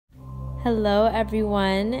Hello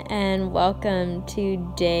everyone, and welcome to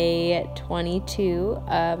day 22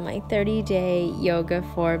 of my 30-day Yoga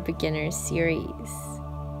for Beginners series.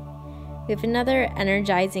 We have another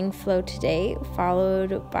energizing flow today,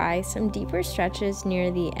 followed by some deeper stretches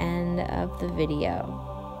near the end of the video.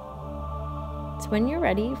 So when you're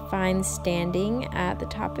ready, find standing at the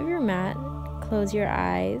top of your mat, close your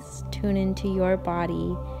eyes, tune into your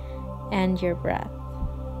body and your breath.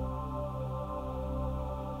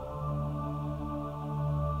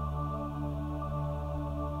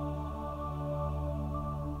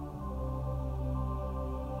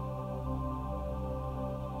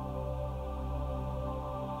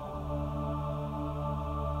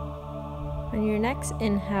 On your next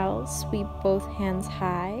inhale, sweep both hands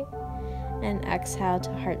high and exhale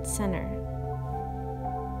to heart center.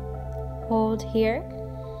 Hold here.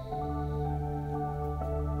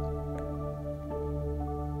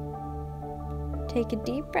 Take a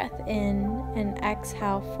deep breath in and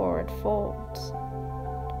exhale, forward fold.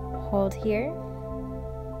 Hold here.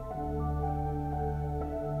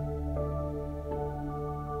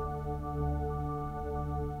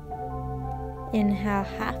 Inhale,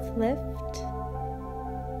 half lift.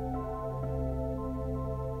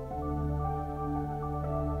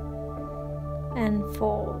 And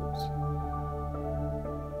fold.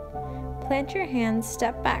 Plant your hands,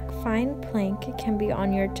 step back, find plank. It can be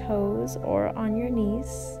on your toes or on your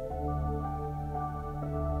knees.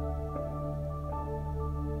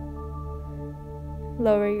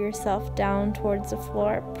 Lower yourself down towards the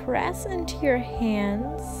floor. Press into your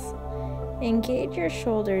hands. Engage your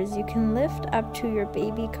shoulders. You can lift up to your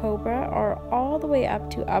baby cobra or all the way up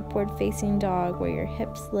to upward facing dog where your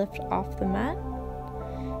hips lift off the mat.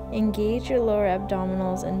 Engage your lower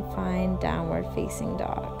abdominals and find downward facing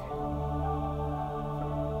dog.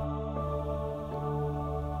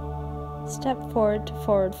 Step forward to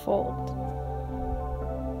forward fold.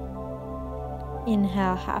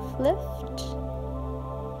 Inhale, half lift.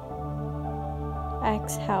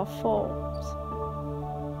 Exhale, fold.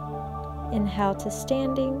 Inhale to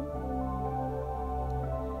standing.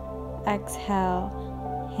 Exhale,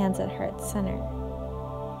 hands at heart center.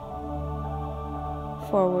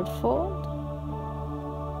 Forward fold.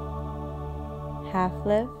 Half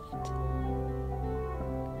lift.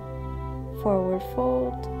 Forward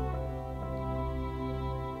fold.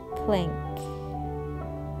 Plank.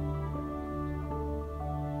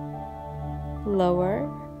 Lower.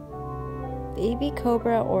 Baby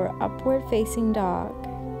cobra or upward facing dog.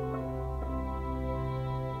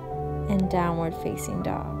 And downward facing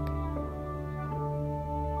dog.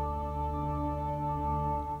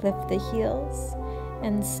 Lift the heels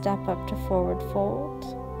and step up to forward fold.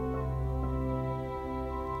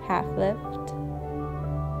 Half lift.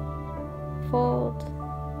 Fold.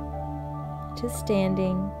 To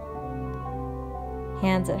standing.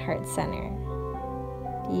 Hands at heart center.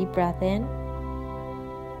 Deep breath in.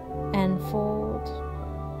 And fold.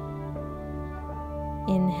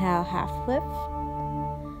 Inhale, half lift.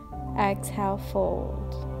 Exhale,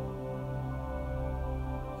 fold.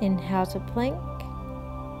 Inhale to plank.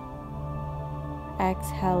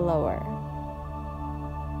 Exhale, lower.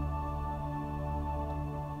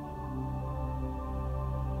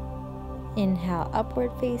 Inhale,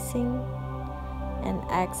 upward facing, and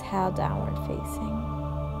exhale, downward facing.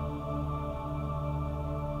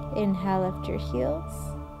 Inhale, lift your heels.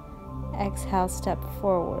 Exhale, step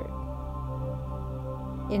forward.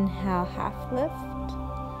 Inhale, half lift.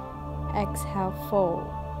 Exhale, fold.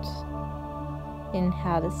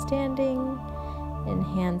 Inhale to standing, and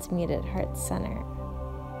hands meet at heart center.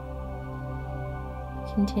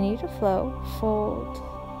 Continue to flow. Fold.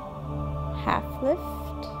 Half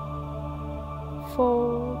lift.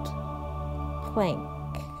 Fold. Plank.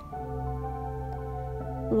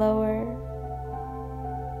 Lower.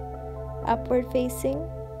 Upward facing.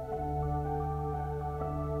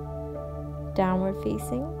 Downward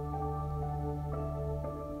facing.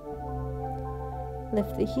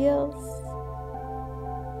 Lift the heels.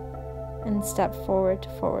 And step forward to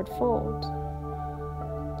forward fold.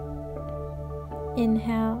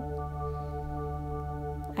 Inhale.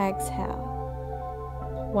 Exhale.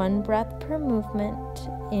 One breath per movement.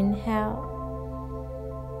 Inhale.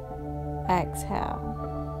 Exhale.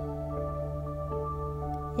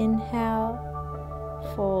 Inhale.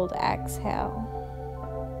 Fold. Exhale.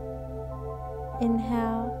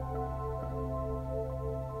 Inhale.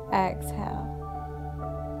 Exhale.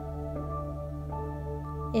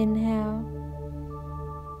 Inhale.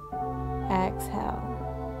 Exhale.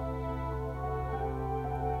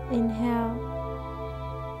 Inhale.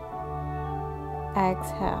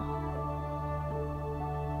 Exhale.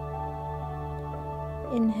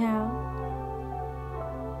 Inhale.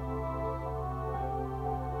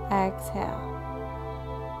 Exhale.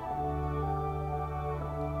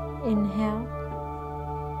 Inhale.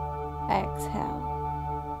 Exhale.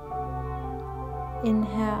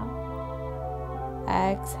 Inhale.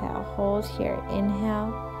 Exhale. Hold here.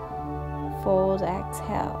 Inhale. Fold.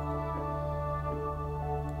 Exhale.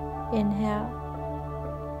 Inhale.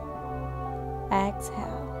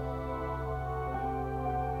 Exhale.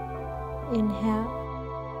 Inhale.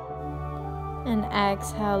 And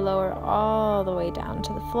exhale, lower all the way down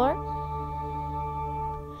to the floor.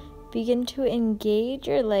 Begin to engage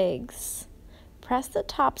your legs. Press the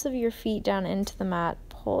tops of your feet down into the mat.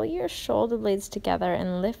 Pull your shoulder blades together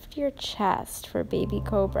and lift your chest for baby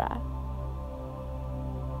cobra.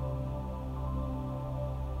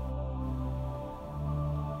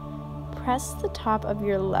 Press the top of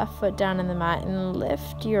your left foot down in the mat and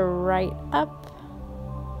lift your right up.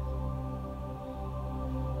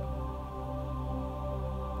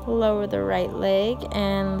 Lower the right leg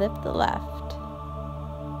and lift the left.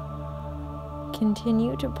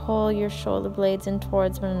 Continue to pull your shoulder blades in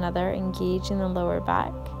towards one another, engaging the lower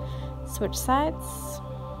back. Switch sides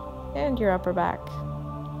and your upper back.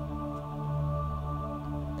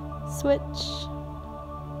 Switch.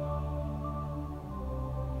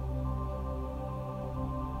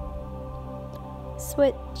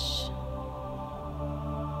 Switch.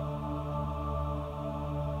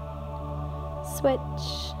 Switch.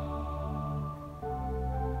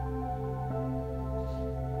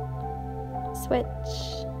 Switch.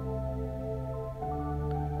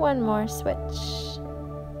 One more switch.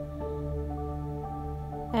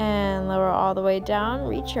 And lower all the way down.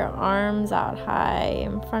 Reach your arms out high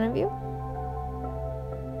in front of you.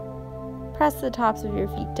 Press the tops of your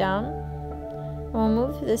feet down. And we'll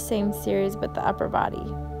move through the same series with the upper body.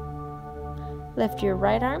 Lift your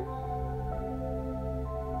right arm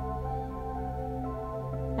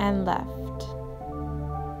and left.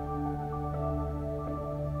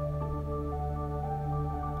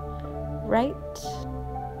 Right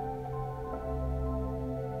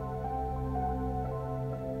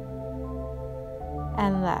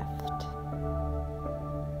and left.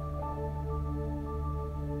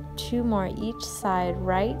 Two more each side,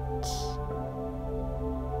 right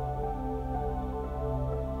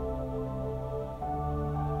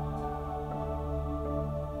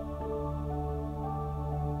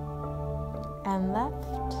and left.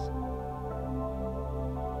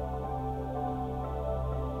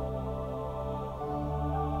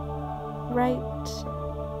 Right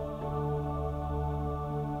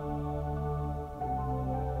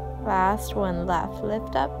last one, left.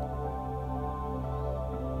 Lift up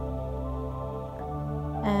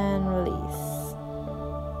and release.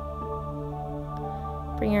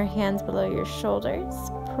 Bring your hands below your shoulders.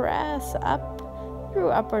 Press up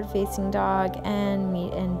through upward facing dog and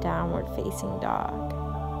meet in downward facing dog.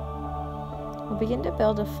 We'll begin to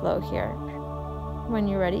build a flow here. When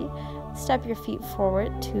you're ready, step your feet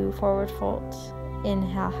forward to forward fold.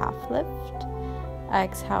 Inhale, half lift.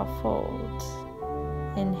 Exhale, fold.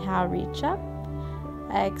 Inhale, reach up.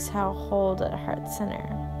 Exhale, hold at heart center.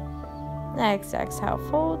 Next, exhale,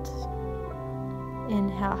 fold.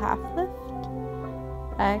 Inhale, half lift.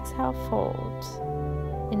 Exhale, fold.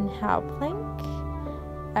 Inhale, plank.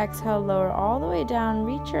 Exhale, lower all the way down.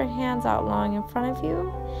 Reach your hands out long in front of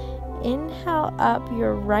you. Inhale up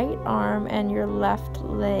your right arm and your left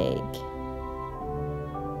leg.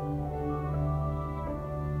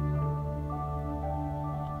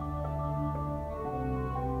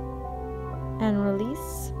 And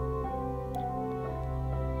release.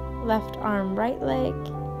 Left arm, right leg.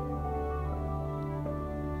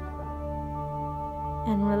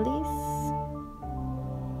 And release.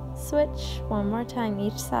 Switch one more time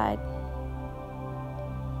each side.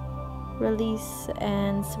 Release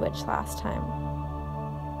and switch last time.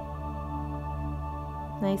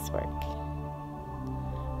 Nice work.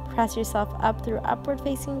 Press yourself up through upward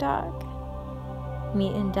facing dog.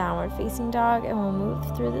 Meet in downward facing dog, and we'll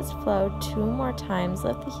move through this flow 2 more times.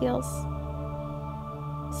 Lift the heels.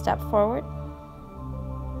 Step forward.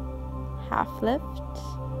 Half lift.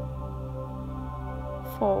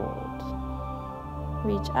 Fold.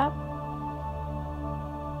 Reach up.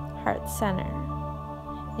 Heart center.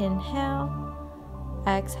 Inhale,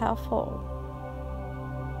 exhale, fold.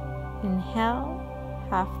 Inhale,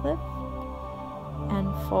 half lift, and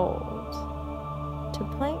fold. To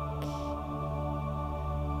plank.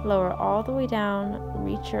 Lower all the way down,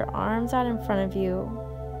 reach your arms out in front of you.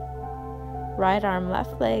 Right arm,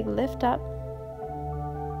 left leg, lift up.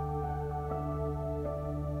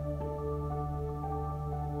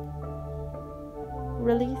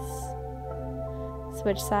 Release.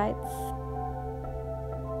 Switch sides.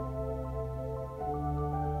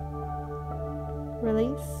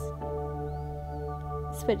 Release.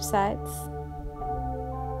 Switch sides.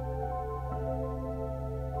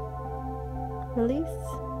 Release.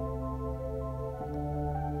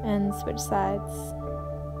 And switch sides.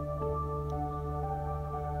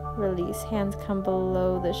 Release. Hands come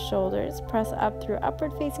below the shoulders. Press up through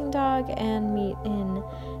upward facing dog and meet in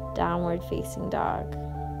downward facing dog.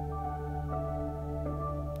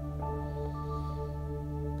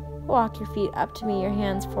 Walk your feet up to meet your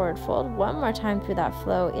hands forward fold. One more time through that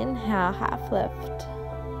flow. Inhale, half lift.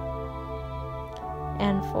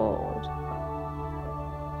 And fold.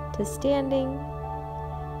 To standing.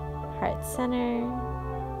 Heart center.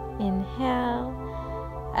 Inhale.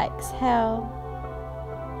 Exhale.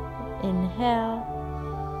 Inhale.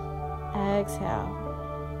 Exhale.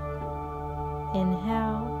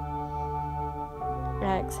 Inhale.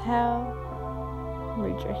 Exhale.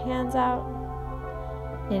 Reach your hands out.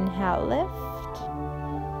 Inhale, lift,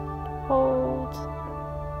 hold,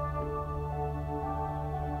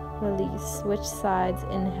 release, switch sides,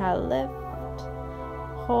 inhale, lift,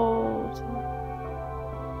 hold,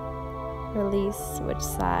 release, switch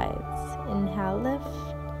sides, inhale, lift,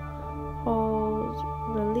 hold,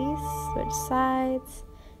 release, switch sides,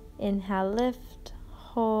 inhale, lift,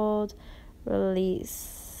 hold,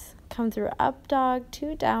 release. Come through up dog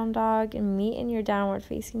to down dog and meet in your downward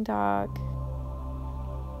facing dog.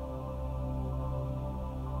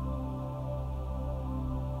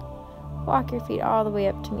 Walk your feet all the way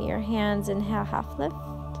up to meet your hands. Inhale, half lift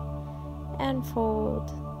and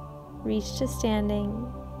fold. Reach to standing.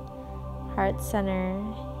 Heart center.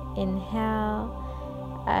 Inhale.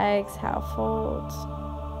 Exhale, fold.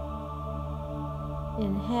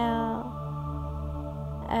 Inhale.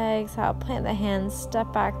 Exhale, plant the hands,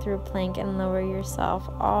 step back through plank and lower yourself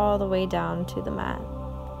all the way down to the mat.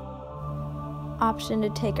 Option to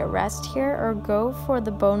take a rest here or go for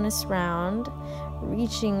the bonus round,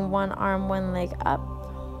 reaching one arm, one leg up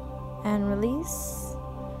and release.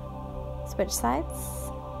 Switch sides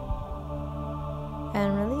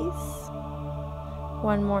and release.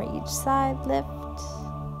 One more each side, lift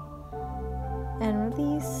and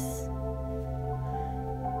release.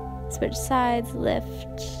 Switch sides,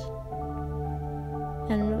 lift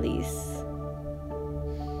and release.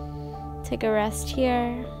 Take a rest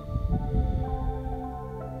here.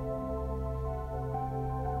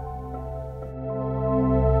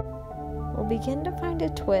 Begin to find a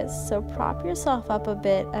twist, so prop yourself up a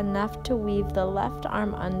bit, enough to weave the left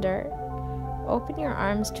arm under. Open your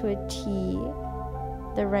arms to a T.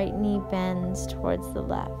 The right knee bends towards the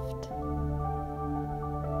left.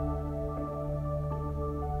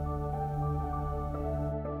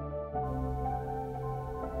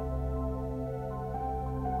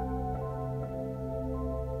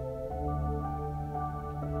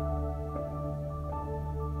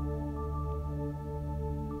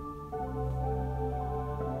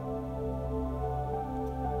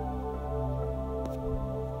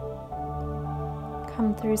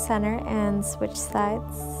 Come through center and switch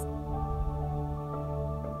sides.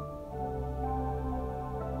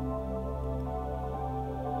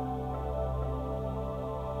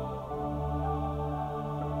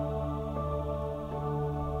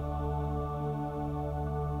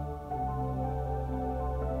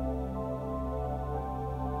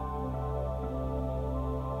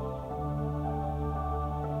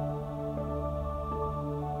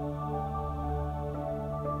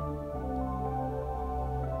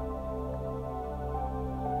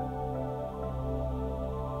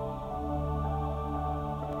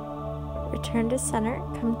 Return to center,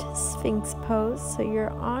 come to Sphinx pose, so you're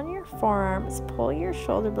on your forearms. Pull your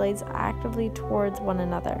shoulder blades actively towards one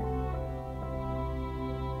another.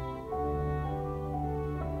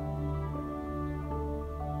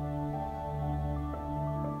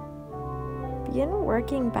 Begin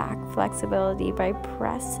working back flexibility by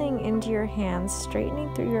pressing into your hands,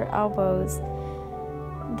 straightening through your elbows,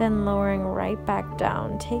 then lowering right back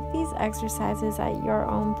down. Take these exercises at your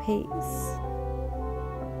own pace.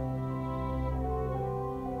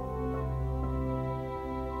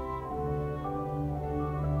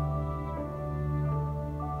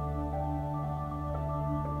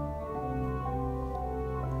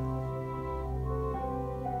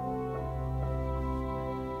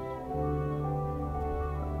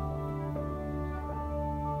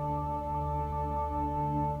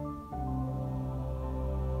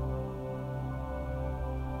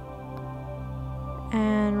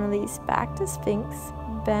 And release back to Sphinx.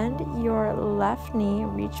 Bend your left knee,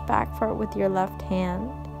 reach back for it with your left hand.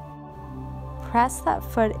 Press that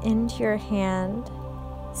foot into your hand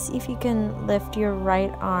See if you can lift your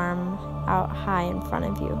right arm out high in front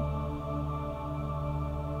of you.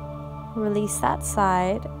 Release that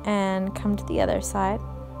side and come to the other side.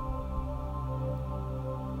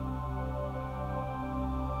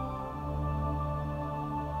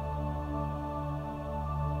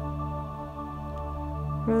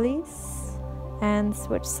 Release and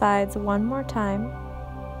switch sides one more time.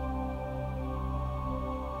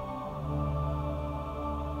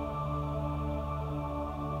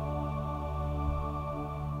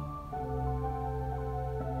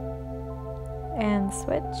 And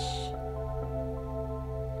switch.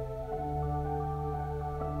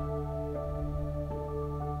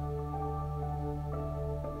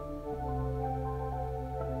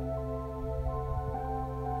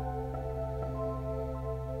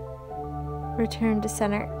 Return to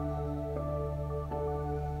center.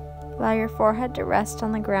 Allow your forehead to rest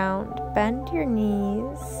on the ground. Bend your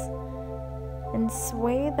knees and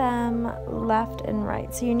sway them left and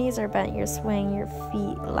right. So your knees are bent, you're swaying your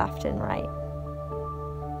feet left and right.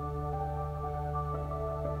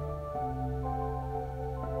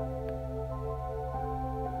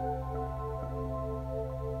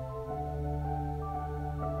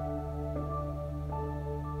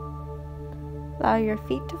 Allow your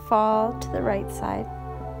feet to fall to the right side.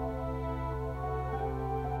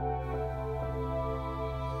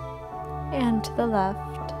 And to the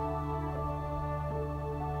left.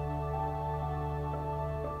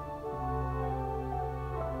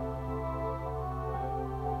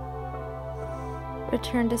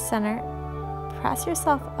 Return to center. Press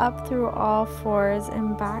yourself up through all fours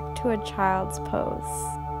and back to a child's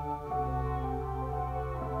pose.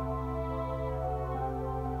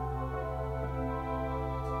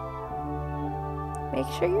 Make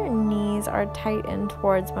sure your knees are tight and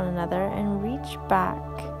towards one another and reach back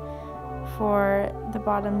for the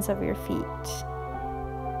bottoms of your feet.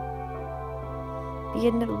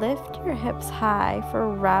 Begin to lift your hips high for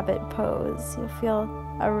rabbit pose. You'll feel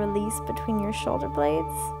a release between your shoulder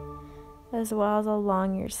blades as well as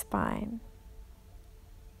along your spine.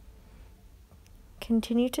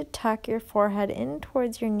 Continue to tuck your forehead in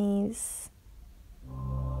towards your knees.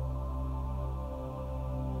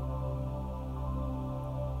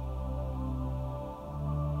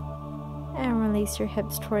 And release your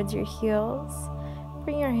hips towards your heels.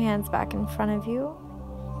 Bring your hands back in front of you.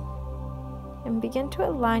 And begin to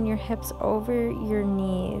align your hips over your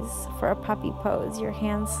knees for a puppy pose. Your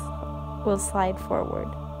hands will slide forward.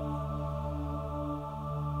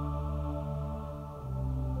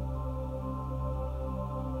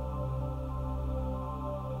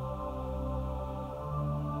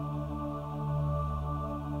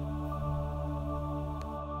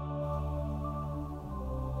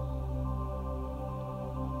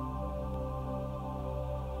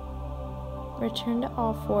 Return to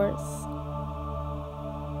all fours.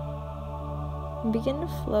 And begin to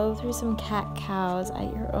flow through some cat-cows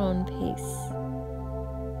at your own pace.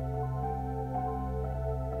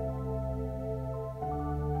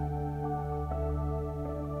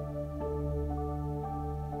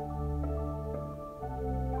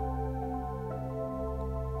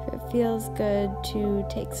 If it feels good to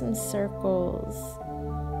take some circles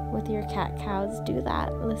with your cat-cows, do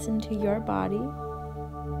that. Listen to your body.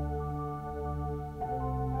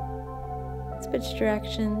 Switch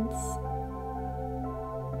directions.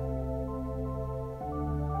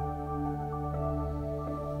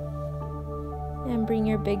 And bring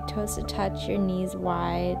your big toes to touch your knees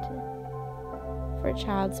wide for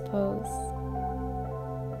child's pose.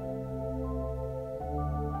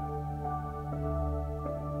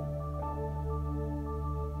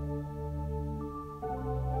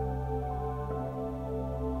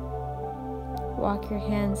 Walk your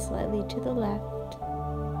hands slightly to the left.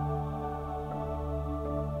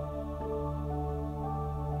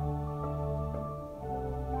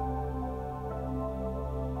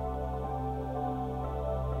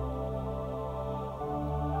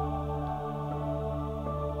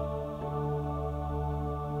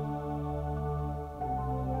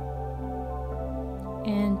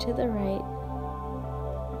 And to the right.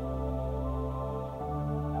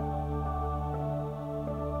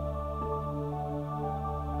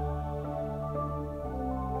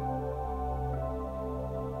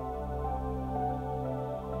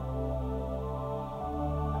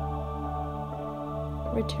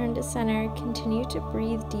 Return to center. Continue to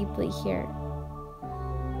breathe deeply here.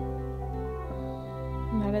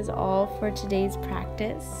 And that is all for today's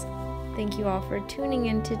practice. Thank you all for tuning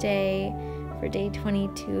in today for day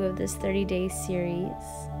 22 of this 30-day series.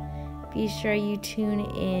 Be sure you tune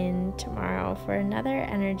in tomorrow for another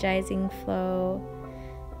energizing flow,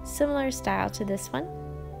 similar style to this one.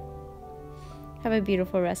 Have a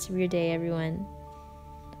beautiful rest of your day, everyone.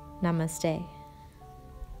 Namaste.